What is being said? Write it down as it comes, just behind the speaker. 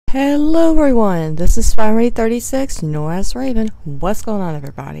Hello everyone, this is Spyray36, known as Raven. What's going on,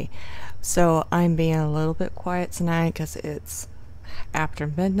 everybody? So I'm being a little bit quiet tonight because it's after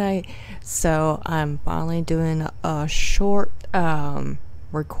midnight, so I'm finally doing a short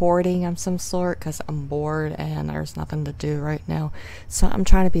recording of some sort because I'm bored and there's nothing to do right now, so I'm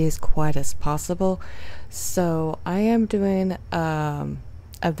trying to be as quiet as possible. So I am doing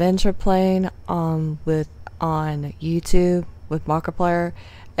adventure playing on YouTube with Markiplier,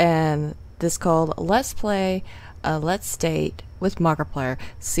 and this called Let's Play Let's Date with Markiplier.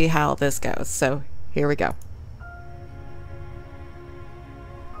 See how this goes. So here we go.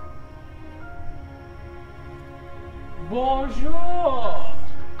 Bonjour!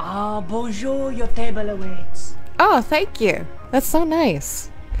 Ah, bonjour, your table awaits. Oh, thank you. That's so nice.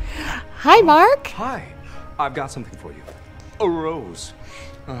 Hi, Mark. Hi. I've got something for you. A rose.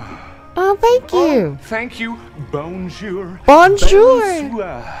 Oh, thank you. Oh, thank you. Bonjour. Bonjour.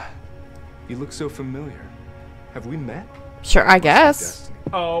 Bonsoir. You look so familiar. Have we met? Sure, I guess.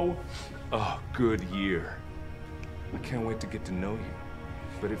 Oh, good year. I can't wait to get to know you.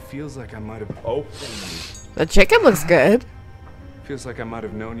 But it feels like I might have... Oh. The chicken looks good. Feels like I might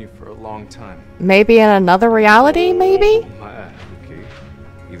have known you for a long time. Maybe in another reality, maybe? Okay.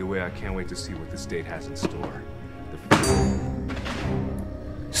 Either way, I can't wait to see what this date has in store.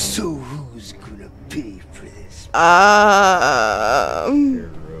 So who's gonna pay for this?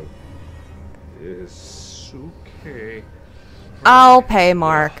 It's okay. I'll pay,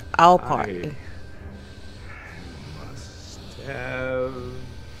 Mark. I'll pay. I must have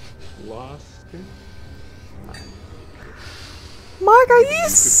lost it. Mark, are you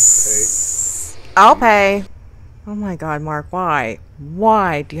I'll pay. Oh my god, Mark, why?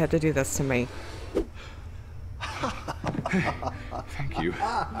 Why do you have to do this to me? Thank you.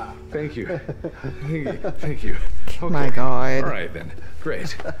 Thank you. Thank you. Okay. My god. Alright then.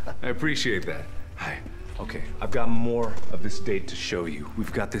 Great. I appreciate that. Hi. Okay, I've got more of this date to show you.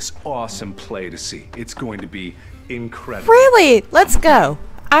 We've got this awesome play to see. It's going to be incredible. Really? Let's go.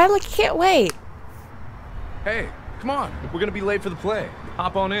 I can't wait. Hey, come on. We're gonna be late for the play.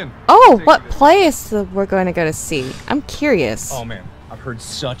 Hop on in. Oh, what play is we're going to go to see? I'm curious. Oh man, I've heard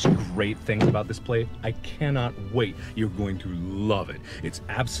such great things about this play. I cannot wait. You're going to love it. It's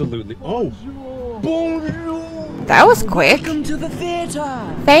absolutely... Oh! Bonjour! That was quick. Welcome to the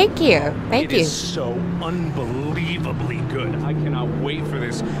theater! Thank you. Thank It you. is so unbelievably good. I cannot wait for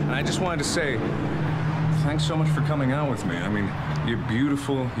this. And I just wanted to say, thanks so much for coming out with me. I mean, you're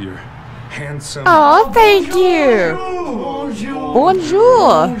beautiful, you're handsome. Oh, thank you.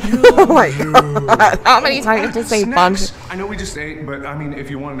 Bonjour. Oh my god. How many times did you say bonjour? I know we just ate, but I mean, if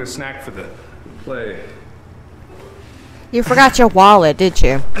you wanted a snack for the play. You forgot your wallet, did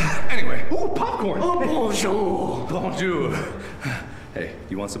you? Anyway, ooh, popcorn. Oh, bonjour. Bonjour. Hey,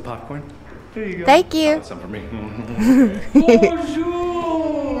 you want some popcorn? Here you go. Thank you. Some for me. Bonjour.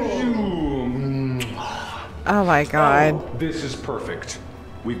 Oh my god. Oh, this is perfect.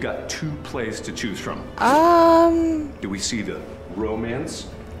 We've got two plays to choose from. Do we see the romance,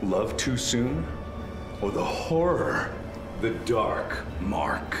 love too soon, or the horror, the dark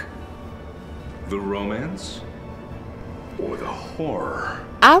mark? The romance or the horror?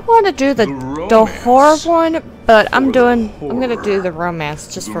 I want to do the horror one, but I'm gonna do the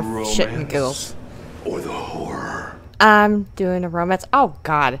romance just for shit and giggles. Or the horror? I'm doing a romance. Oh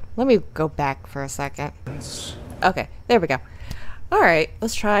god, let me go back for a second. Okay, there we go. Alright,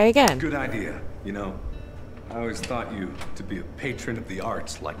 let's try again. Good idea. You know, I always thought you to be a patron of the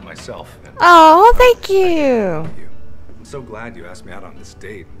arts like myself. Oh, thank you. I'm so glad you asked me out on this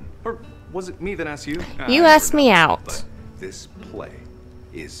date. Or was it me that asked you? You asked me out. But this play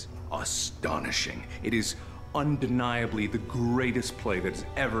is astonishing. It is undeniably the greatest play that has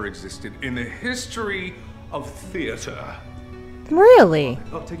ever existed in the history of theater. Really?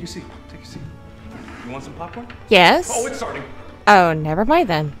 Oh, take your seat. Take your seat. You want some popcorn? Yes. Oh, it's starting. Oh, never mind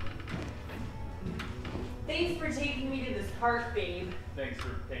then. Thanks for taking me to this park, babe. Thanks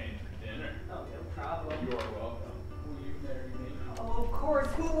for paying for dinner. Oh, no problem. You are welcome. Will you marry me? Oh, of course.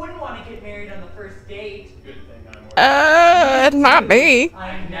 Who wouldn't want to get married on the first date? Good thing I'm Not me.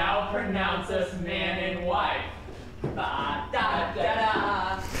 I now pronounce us man and wife. Ba da da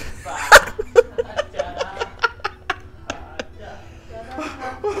da. Ba da da da.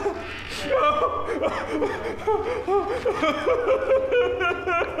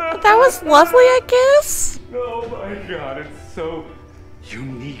 That was lovely, I guess. Oh my god, it's so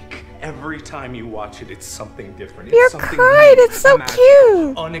unique every time you watch it, it's something different. You're It's something right, new, it's so magical,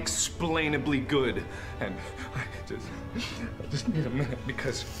 cute. unexplainably good. And I just need a minute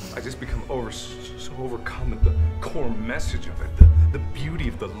because I just become so overcome at the core message of it, the beauty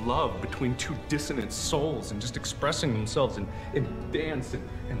of the love between two dissonant souls and just expressing themselves in dance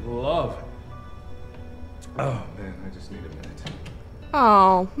and love. Oh man, I just need a minute.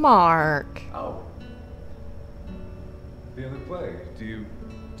 Oh, Mark. Oh. The other play. Do you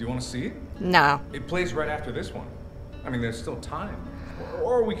want to see it? No. It plays right after this one. I mean, there's still time.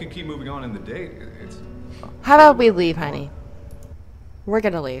 Or we could keep moving on in the date. It's. How about we leave, honey? We're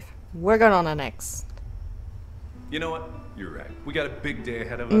gonna leave. We're going on the next. You know what? You're right. We got a big day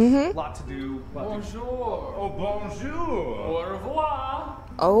ahead of us. Lot to do. Bonjour. Oh, bonjour. Au revoir.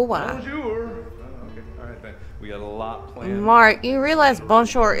 Oh, wow. Bonjour. Oh, okay. All right then. We got a lot planned. Mark, you realize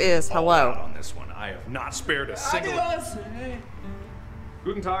bonjour is All hello. out on this one. I have not spared a single. Adios.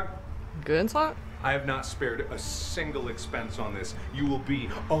 Guten Tag. Good talk? I have not spared a single expense on this. You will be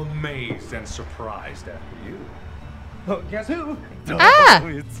amazed and surprised after you. Oh, guess who? Ah! Oh,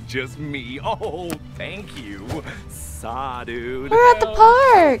 it's just me. Oh, thank you. Saw, dude. We're at the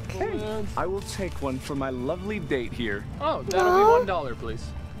park. Hey, I will take one for my lovely date here. Oh, that'll be $1, please.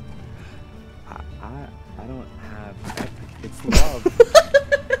 I don't have. It's love.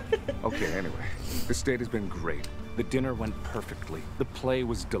 Okay, anyway. This date has been great. The dinner went perfectly. The play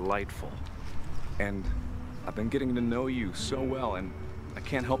was delightful. And I've been getting to know you so well, and I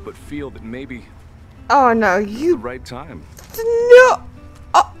can't help but feel that maybe Oh, no, the you. right time. No.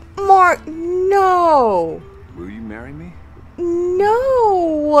 Oh, Mark, no. Will you marry me?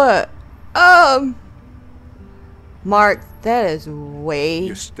 No. Mark, that is way.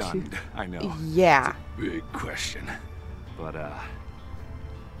 You're stunned. I know. Yeah. Big question. But,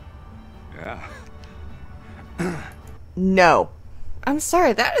 yeah. No. I'm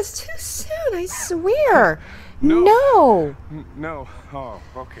sorry, that is too soon, I swear. No. No. No. Oh,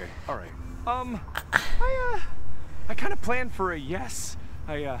 okay. All right. I kind of planned for a yes.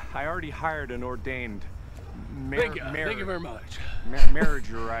 I already hired an ordained Thank you very much.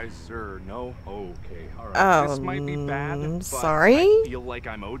 marriagerizer. No? Okay. All right. This might be bad, but sorry? I feel like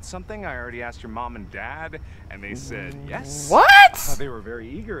I'm owed something. I already asked your mom and dad, and they said yes. What? They were very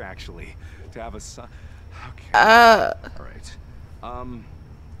eager, actually, to have a son. Okay. All right.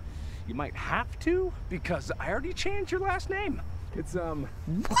 You might have to, because I already changed your last name. It's,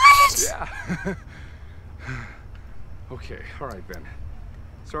 What? yeah. Okay, all right then.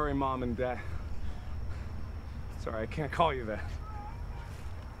 Sorry, Mom and Dad. Sorry, I can't call you that.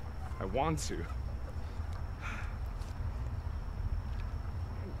 I want to.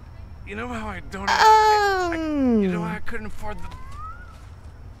 You know how I don't... you know how I couldn't afford the...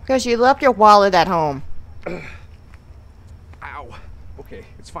 Because you left your wallet at home. Ow. Okay,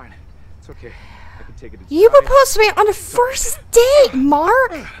 it's fine. It's okay. I can take it. You were supposed to be on the first date,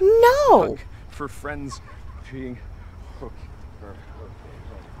 Mark. No. For friends being...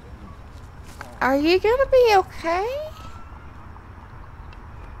 Are you gonna be okay?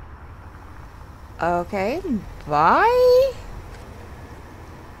 Okay, bye.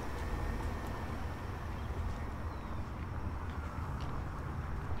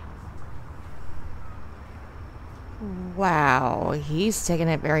 Wow, he's taking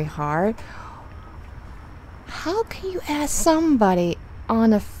it very hard. How can you ask somebody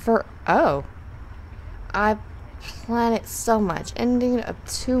on a oh. I plan it so much. Ending up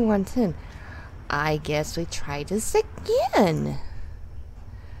 2-1-10. I guess we try this again.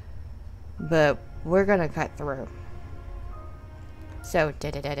 But we're gonna cut through. So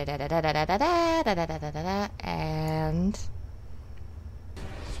and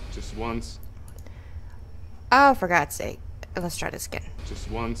Just once. oh, for God's sake. Let's try this again.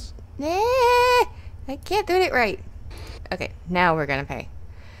 Just once. Nah, I can't do it right. Okay, now we're gonna pay.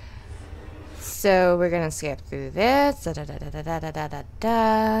 So we're gonna skip through this,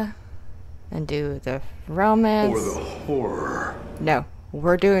 and do the romance. Or the horror. No,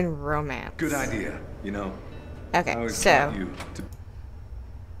 we're doing romance. Good idea, you know. Okay, I always so want you to...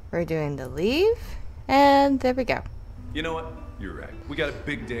 we're doing the leave, and there we go. You know what? You're right. We got a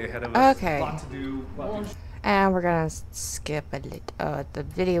big day ahead of us. Okay. Lot to do. And we're gonna skip a little. The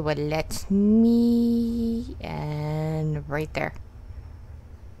video will let me, and right there.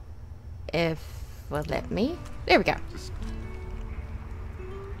 If will let me. There we go. Just...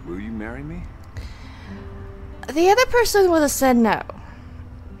 Will you marry me? The other person would have said no.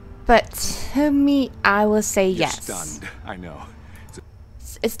 But to me, I will say You're yes. stunned. I know.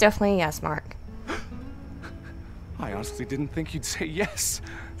 It's definitely a yes, Mark. I honestly didn't think you'd say yes.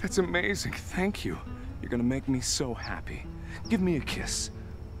 That's amazing. Thank you. You're gonna make me so happy. Give me a kiss.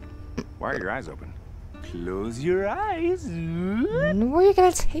 Why are your eyes open? Close your eyes. Where are you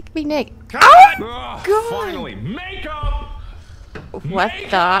gonna take me, Nick? Oh, God. finally, makeup! What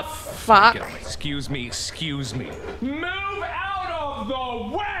the fuck? Excuse me, excuse me. Move out of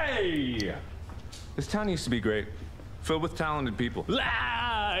the way! This town used to be great, filled with talented people.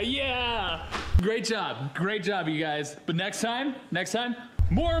 Ah, yeah. Great job, you guys. But next time,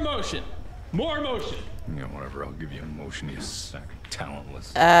 more emotion. More emotion. Yeah, whatever, I'll give you emotion, you sack of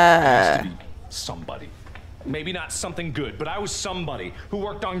talentless. I used to be somebody. Maybe not something good, but I was somebody who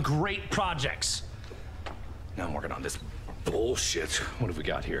worked on great projects. Now I'm working on this bullshit. What have we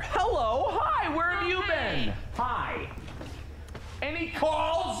got here? Hello, hi, where have you been? Hi. Any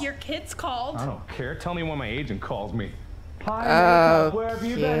calls? Your kids called. I don't care. Tell me when my agent calls me. Hi, makeup. Where have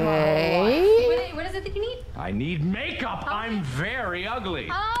you been? Okay. What is it that you need? I need makeup. Okay. I'm very ugly.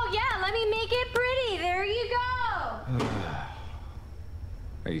 Oh, yeah, let me make it pretty. There you go.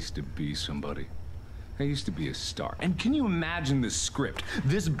 I used to be somebody. I used to be a star. And can you imagine this script?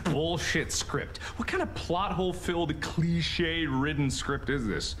 This bullshit script. What kind of plot hole filled, cliche-ridden script is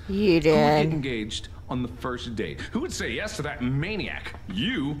this? You Who would get did. engaged on the first date? Who would say yes to that maniac?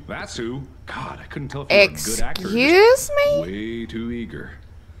 You, that's who. God, I couldn't tell if you were a good actor. or Excuse just me? Way too eager.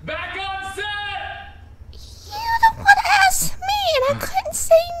 Back on set! You the one asked me, and I couldn't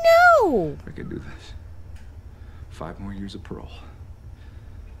say no. I could do this. 5 more years of parole.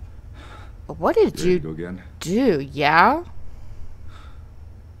 What did Ready to you go again? do? Yeah.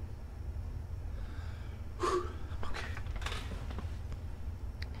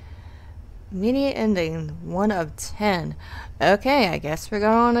 Immediate ending, 1 of 10. Okay, I guess we're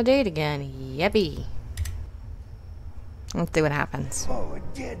going on a date again. Yippee. Let's see what happens. Oh, a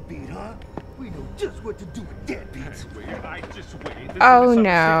deadbeat, huh? We know just what to do with deadbeats. Oh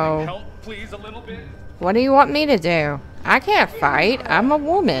no. Help, please, a little bit. What do you want me to do? I can't fight. I'm a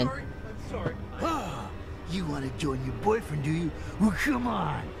woman. Ah, you want to join your boyfriend, do you? Well, come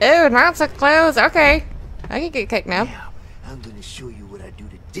on. Ew, not so close. Okay. I can get kicked now. Now, I'm gonna show you what I do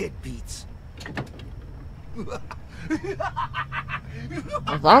to deadbeats.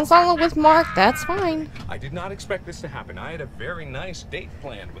 As long as I'm with Mark, that's fine. I did not expect this to happen. I had a very nice date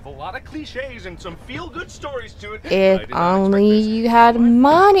planned with a lot of cliches and some feel-good stories to it. but I If did not only expect this. you had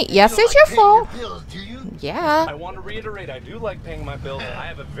money. Yes, it's your fault. Bills, do you? I Yeah. want to reiterate, I do like paying my bills. I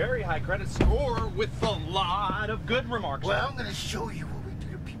have a very high credit score with a lot of good remarks. Well, I'm gonna show you what we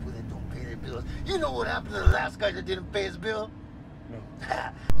do to people that don't pay their bills. You know what happened to the last guy that didn't pay his bill? No.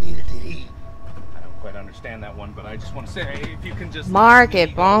 Neither did he. I don't quite understand that one, but I just want to say, if you can just Mark, let me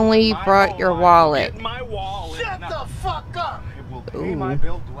if go only to you my brought home, your I will wallet. get my wallet. Shut and the fuck up! I will pay Ooh. my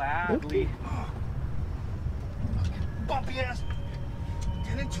bill gladly. Bumpy ass.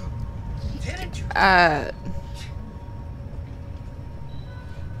 Didn't you? Didn't you?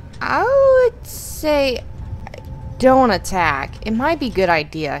 I would say don't attack. It might be a good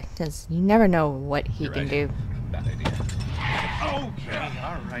idea, because you never know what he You're can right. do. Bad idea. Okay,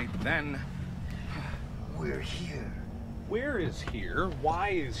 all right then. We're here. Where is here? Why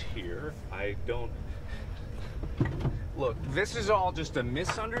is here? I don't. Look, this is all just a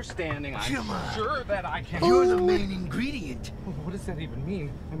misunderstanding. I'm Come on. sure that I can. You're the main ingredient. What does that even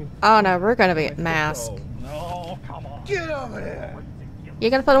mean? I mean. Oh no, we're gonna be masked. No, come on. Get over there. You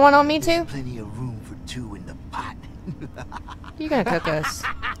gonna put one on me too? Plenty of room for 2 in the pot. You're gonna cook us.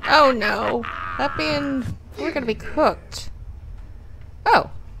 Oh no. That being, we're gonna be cooked. Oh.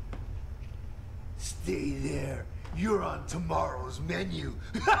 Stay there. You're on tomorrow's menu.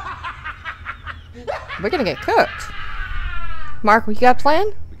 We're gonna get cooked. Mark, you got a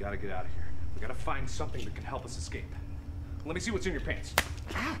plan? We gotta get out of here. We gotta find something that can help us escape. Let me see what's in your pants.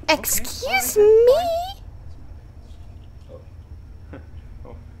 Excuse me?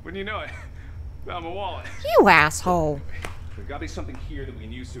 Oh, wouldn't you know it? Found my wallet. You asshole. There's gotta be something here that we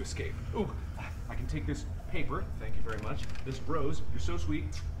can use to escape. Ooh, I can take this paper. Thank you very much. This rose. You're so sweet.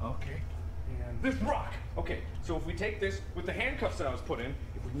 Okay. And this rock. Okay, so if we take this with the handcuffs that I was put in,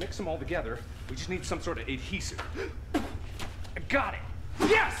 if we mix them all together, we just need some sort of adhesive. I got it.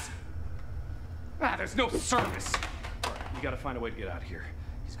 Yes! Ah, there's no service. All right, we gotta find a way to get out of here.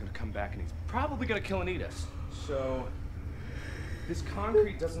 He's gonna come back and he's probably gonna kill and eat us. So, this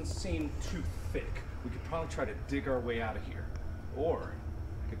concrete doesn't seem too thick. We could probably try to dig our way out of here. Or,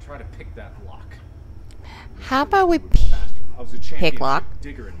 we could try to pick that lock. How about we I was a championship lock?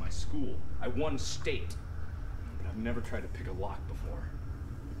 digger in my school. I won state. But I've never tried to pick a lock before.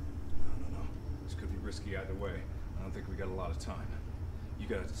 I don't know. This could be risky either way. I don't think we got a lot of time. You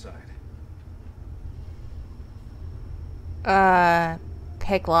gotta decide.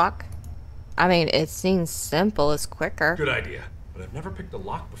 pick lock? I mean, it seems simple. It's quicker. Good idea. but I've never picked a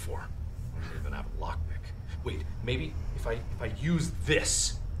lock before. I don't even have a lockpick. Wait, maybe if I use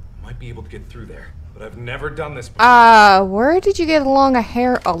this, I might be able to get through there. But I've never done this before. Where did you get along a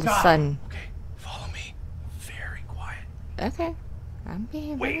hair all of a sudden? Okay, follow me. Very quiet. Okay. I'm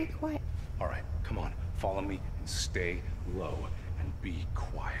being very quiet. All right, come on. Follow me and stay low and be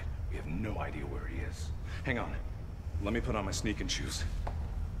quiet. We have no idea where he is. Hang on. Let me put on my sneaking shoes.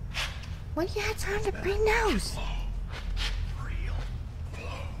 When do you have time to bring those? Real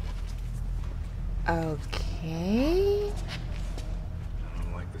flow. Okay. I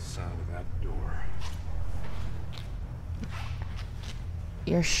don't like the sound of that door.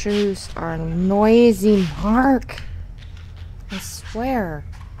 Your shoes are noisy, Mark. I swear.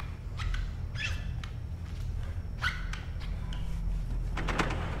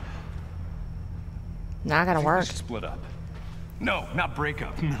 Not gonna work. We should split up. No, not break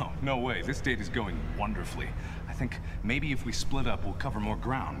up. No, no way. This date is going wonderfully. I think maybe if we split up, we'll cover more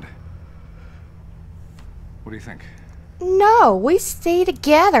ground. What do you think? No, we stay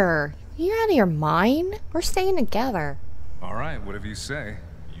together. You out of your mind? We're staying together. All right, whatever you say.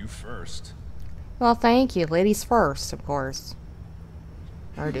 You first. Well, thank you. Ladies first, of course.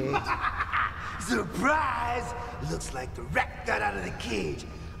 Or dudes. Surprise! Looks like the rat got out of the cage.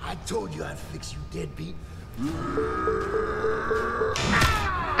 I told you I'd fix you, deadbeat.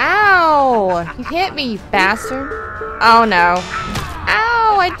 Ow! You hit me, you bastard. Oh no.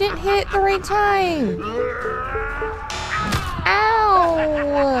 Ow! I didn't hit the right time.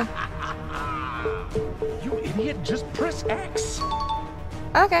 Ow! You idiot, just press X.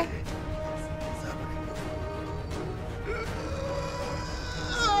 Okay.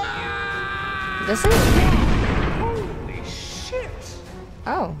 This is... Holy shit!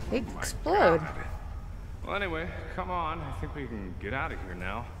 Oh, they explode. God. Well, anyway, come on. I think we can get out of here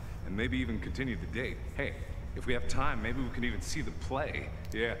now. And maybe even continue the date. Hey, if we have time, maybe we can even see the play.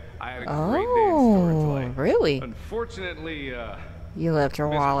 Yeah, I had a great day in store to play. Really? Unfortunately, You left your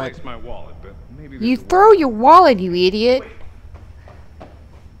wallet. misplaced my wallet, but maybe You there's a throw your wallet, you idiot. Wait.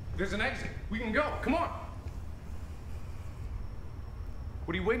 There's an exit. We can go. Come on.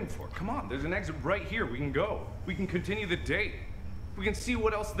 What are you waiting for? Come on. There's an exit right here. We can go. We can continue the date. We can see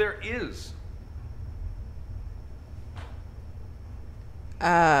what else there is.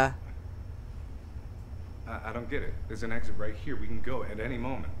 I don't get it. There's an exit right here. We can go at any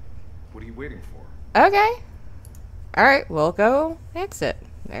moment. What are you waiting for? Okay. Alright, we'll go exit.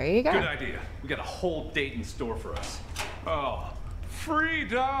 There you go. Good idea. We got a whole date in store for us. Oh,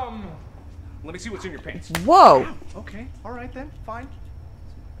 freedom! Let me see what's in your pants. Whoa! Okay, all right then, fine.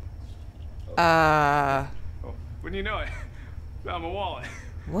 Uh... Oh, wouldn't you know it? Found my wallet.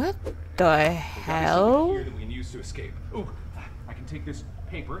 What the There's something hell? here that we can use to escape. Ooh, I can take this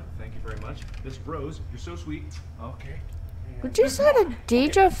paper. Thank you very much. This rose, you're so sweet. Okay. And We just had a okay,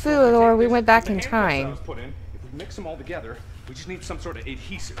 deja so vu, if or take we this, went back the in handcuffs I time. was put in, if we mix them all together, we just need some sort of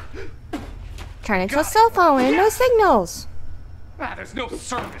adhesive. Turn into a Got it. cell phone and no Yes. signals. Ah, there's no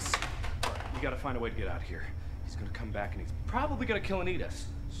service. All right, we gotta find a way to get out of here. He's gonna come back and he's probably gonna kill and eat us.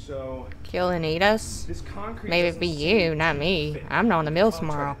 So Kill and eat us? this concrete. Maybe doesn't be seem you, to not me. fit. I'm not on the mills I'll try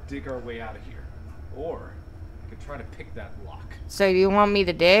tomorrow. to dig our way out of here, or I could try to pick that lock. So you want me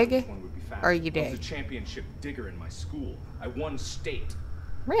to dig? Which one would be faster? Or you I was dig? a championship digger in my school. I won state.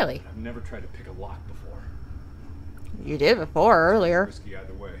 Really? I've never tried to pick a lock before. You did before, earlier. Risky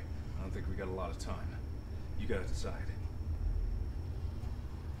either way. I don't think we got a lot of time. You gotta decide.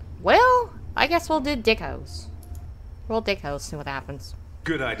 Well, I guess we'll do dickos. Roll dickos, see what happens.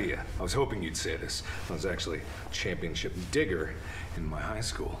 Good idea. I was hoping you'd say this. I was actually a championship digger in my high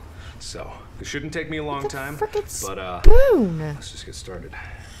school. So, this shouldn't take me a long time, Frickin' but spoon! let's just get started.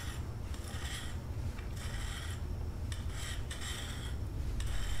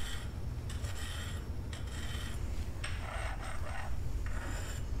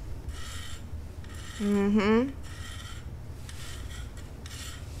 Mm-hmm.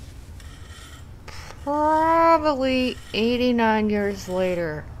 Probably 89 years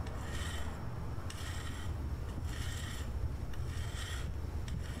later.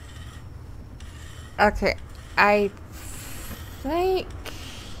 Okay, I think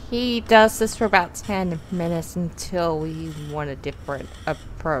he does this for about 10 minutes until we want a different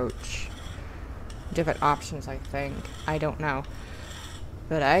approach. Different options, I think. I don't know.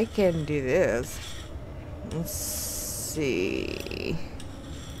 But I can do this. Let's see.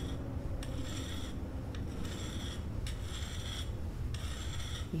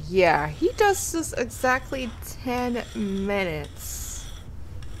 Yeah, he does this exactly 10 minutes.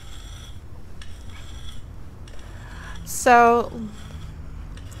 So,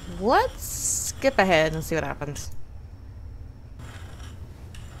 let's skip ahead and see what happens.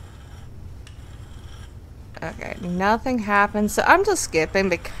 Okay, nothing happened, so I'm just skipping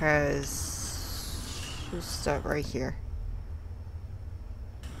because she's stuck right here.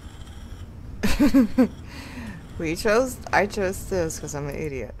 I chose this because I'm an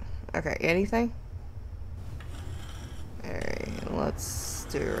idiot. Okay, anything? Alright, let's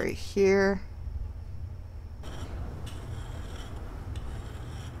do it right here.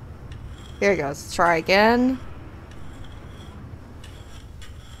 Here it goes. Try again.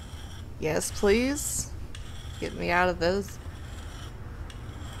 Yes, please. Get me out of this.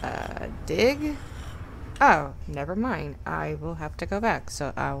 Dig? Oh, never mind. I will have to go back,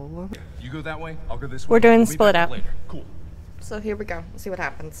 so I will... You go that way, I'll go this way. We're doing We'll be split back up. later. Cool. So here we go. Let's see what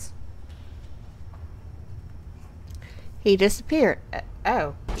happens. He disappeared.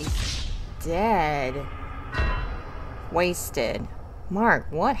 Oh, he's dead. Wasted.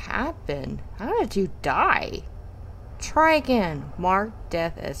 Mark, what happened? How did you die? Try again. Mark,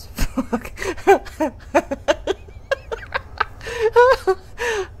 death as fuck.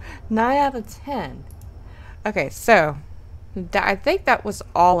 9 out of 10. Okay, so I think that was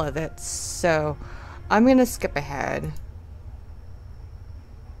all of it. So I'm gonna skip ahead.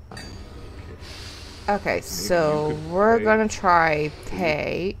 Okay, so we're gonna try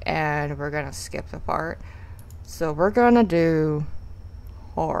pay, and we're gonna skip the part. So we're gonna do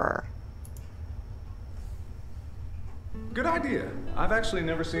horror. Good idea. I've actually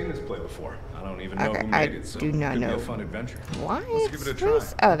never seen this play before. I don't even know who made it, so do not could know. be a fun adventure. What? Let's give it a try.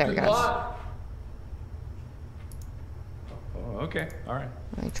 Oh, there it goes. Oh, okay. All right.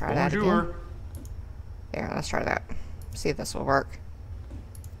 Let me try that again. Yeah, let's try that. See if this will work.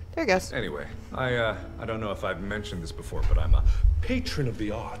 There it goes. Anyway, I don't know if I've mentioned this before, but I'm a patron of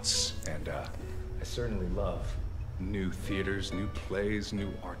the arts, and I certainly love new theaters, new plays,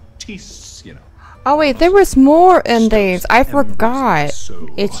 new artists, you know. Oh wait, there was more in these. I forgot.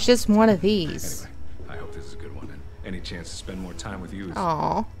 It's just one of these. Anyway, I hope this is a good one, and any chance to spend more time with you is...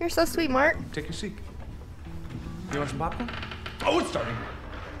 Aw, you're so sweet, Mark. Take your seat. You want some popcorn? Oh, it's starting.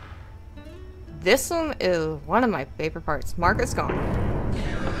 This one is one of my favorite parts. Mark is gone.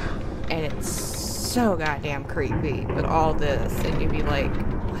 And it's so goddamn creepy with all this. And you'd be like,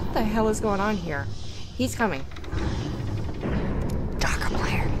 what the hell is going on here? He's coming.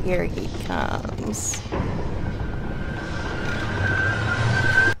 Markiplier, here he comes.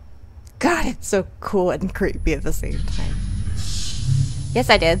 God, it's so cool and creepy at the same time. Yes,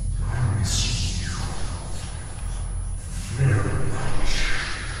 I did.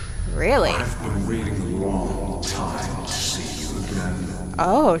 Really? I've been waiting a long time to see you again.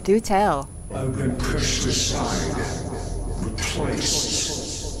 Oh, do tell. I've been pushed aside, replaced,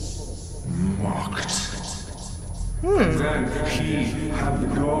 mocked. And then he had the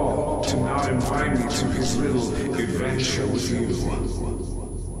gall to not invite me to his little adventure with you.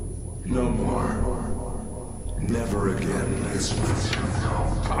 No more. Never again, Elizabeth.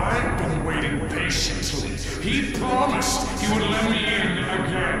 I've been waiting patiently. He promised he would let me in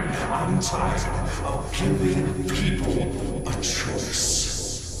again. I'm tired of giving people a choice.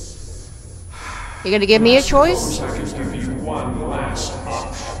 You gonna give me a choice? I can give you one last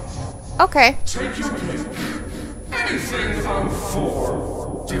option. Okay. Take your pick. Anything from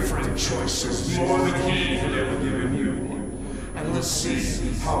 4 different choices, more than he had ever given you. And let's see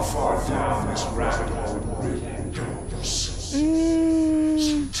how far down this rabbit hole really goes. So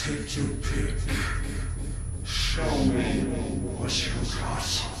take your pick. Show me what you got.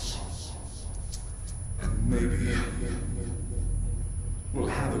 And maybe we'll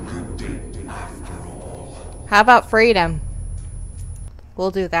have a good date after all. How about freedom?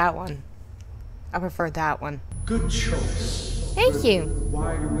 We'll do that one. I prefer that one. Good choice. Thank you.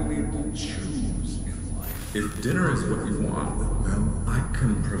 Why do we need to choose in life? If dinner is what you want, well, I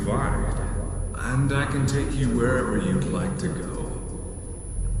can provide. And I can take you wherever you'd like to go.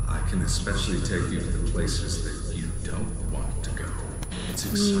 I can especially take you to the places that you don't want to go. It's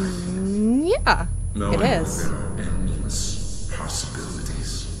exciting. Yeah, Knowing it is. that there are endless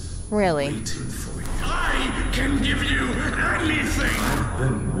possibilities Really? waiting for you. I can give you anything! I've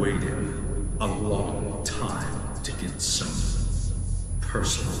been waiting a long time to get some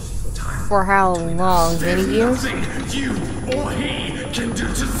personal time. For how long? Many years? Nothing you or he can do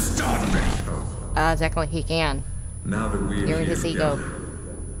to stun me! Technically he can. Now that we're Here here does he go? together,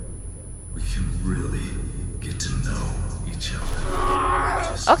 we can really get to know each other.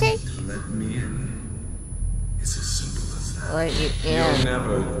 Just Okay. need to let me in. It's as simple as that. Let you You're in.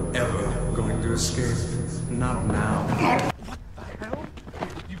 never, ever going to escape. Not now.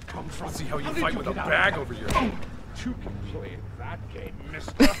 You come from see how you fight with a bag over your head. You can play that game,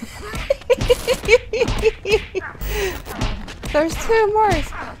 mister. There's two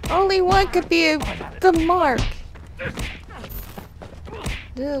marks. Only one could be the mark.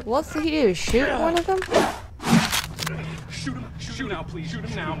 Dude, what's he do? Shoot one of them? Shoot him! Shoot now, please! Shoot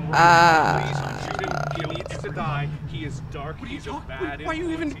him now! Please shoot him! He needs to die. He is dark. He's a bad. Why are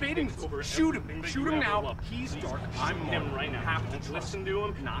you even debating this? Shoot him! Shoot him now! He's dark. I'm him right now. Have to listen to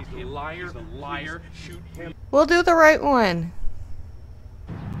him. Not a liar. He's a liar. Shoot him. We'll do the right one.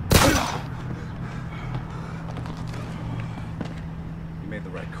 You made the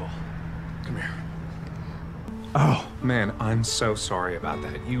right call. Come here. Oh, man, I'm so sorry about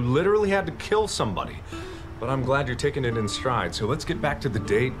that. You literally had to kill somebody. But I'm glad you're taking it in stride. So let's get back to the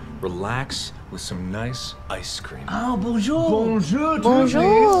date, relax with some nice ice cream. Oh, bonjour. Bonjour.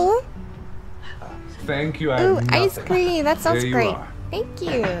 Bonjour. Thank you. I Ooh, have ice nothing. cream. That sounds There you great. are. Thank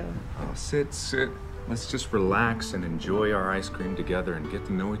you. Oh, sit, sit. Let's just relax and enjoy our ice cream together and get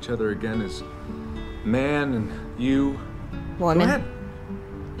to know each other again as man and you. Woman. Go ahead.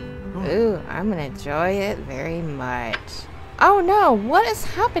 Ooh, I'm gonna enjoy it very much. Oh no, what is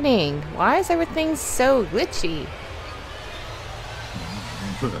happening? Why is everything so glitchy?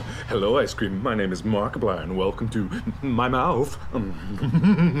 Hello, ice cream. My name is Markiplier, and welcome to my mouth.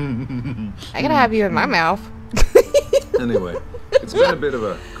 I gotta have you in my mouth. Anyway, it's been a bit of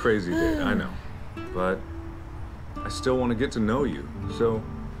a crazy day, I know. But I still want to get to know you. So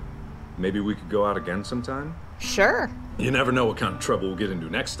maybe we could go out again sometime? Sure. You never know what kind of trouble we'll get into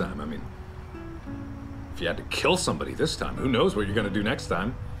next time. I mean, if you had to kill somebody this time, who knows what you're going to do next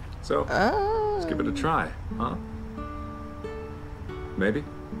time? So let's give it a try, huh? Maybe?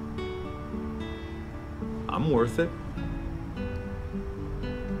 I'm worth it.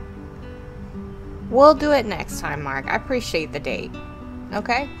 We'll do it next time, Mark. I appreciate the date.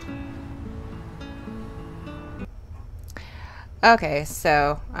 Okay? Okay,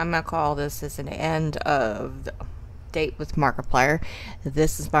 so I'm gonna call this as an end of the date with Markiplier.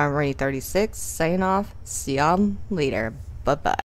 This is Markiplier 36 saying off. See y'all later. Bye-bye.